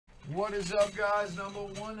What is up, guys? Number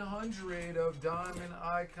 100 of Diamond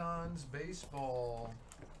Icons Baseball.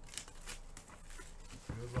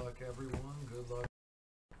 Good luck, everyone. Good luck.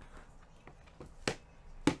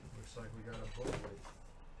 Looks like we got a booklet.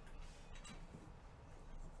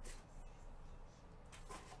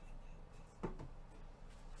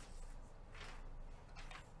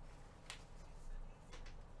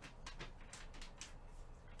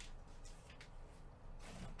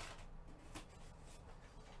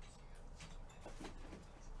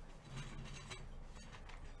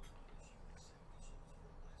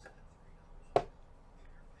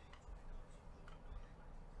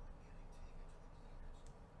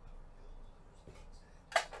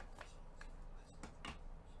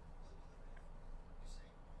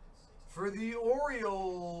 For the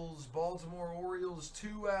Orioles, Baltimore Orioles,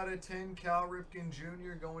 2 out of 10, Cal Ripken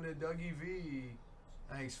Jr. going to Dougie V.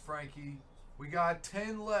 Thanks, Frankie. We got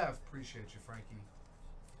 10 left. Appreciate you, Frankie.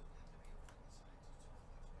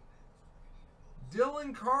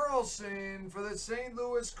 Dylan Carlson for the St.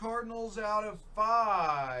 Louis Cardinals out of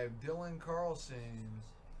 5. Dylan Carlson.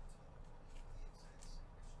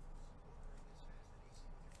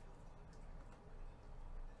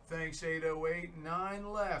 Thanks, 808.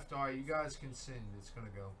 9 left. All right, you guys can send. It's going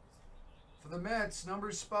to go. For the Mets,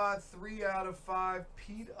 number spot 3 out of 5.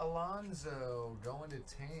 Pete Alonso going to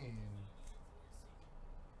 10.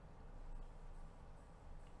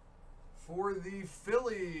 For the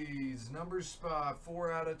Phillies, number spot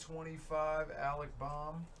 4 out of 25. Alec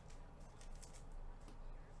Baum.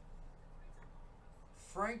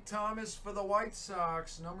 Frank Thomas for the White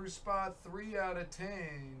Sox, number spot 3 out of 10.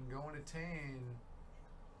 Going to 10.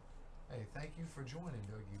 Hey, thank you for joining,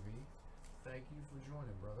 Dougie V. Thank you for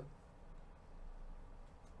joining, brother.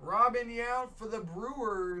 Robin Yount for the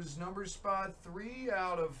Brewers, number spot 3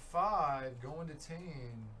 out of 5, going to 10.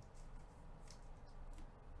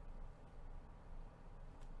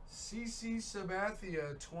 CC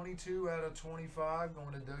Sabathia, 22 out of 25,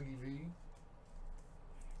 going to Dougie V.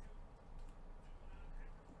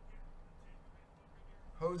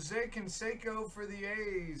 Jose Canseco for the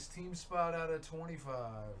A's, team spot out of 25.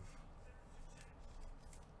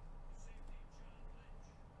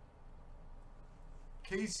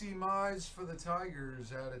 Casey Mize for the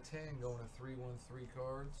Tigers out of 10, going to 313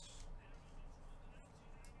 cards.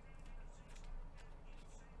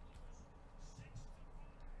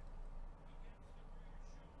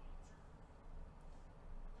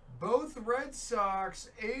 Both Red Sox,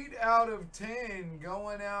 8 out of 10,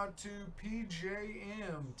 going out to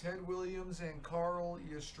PJM, Ted Williams and Carl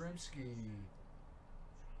Yastrzemski.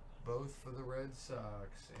 Both for the Red Sox,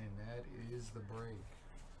 and that is the break.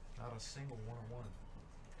 Not a single one-on-one.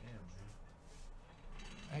 Damn, man.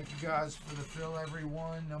 Thank you guys for the fill,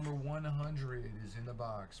 everyone. Number 100 is in the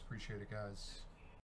box. Appreciate it, guys.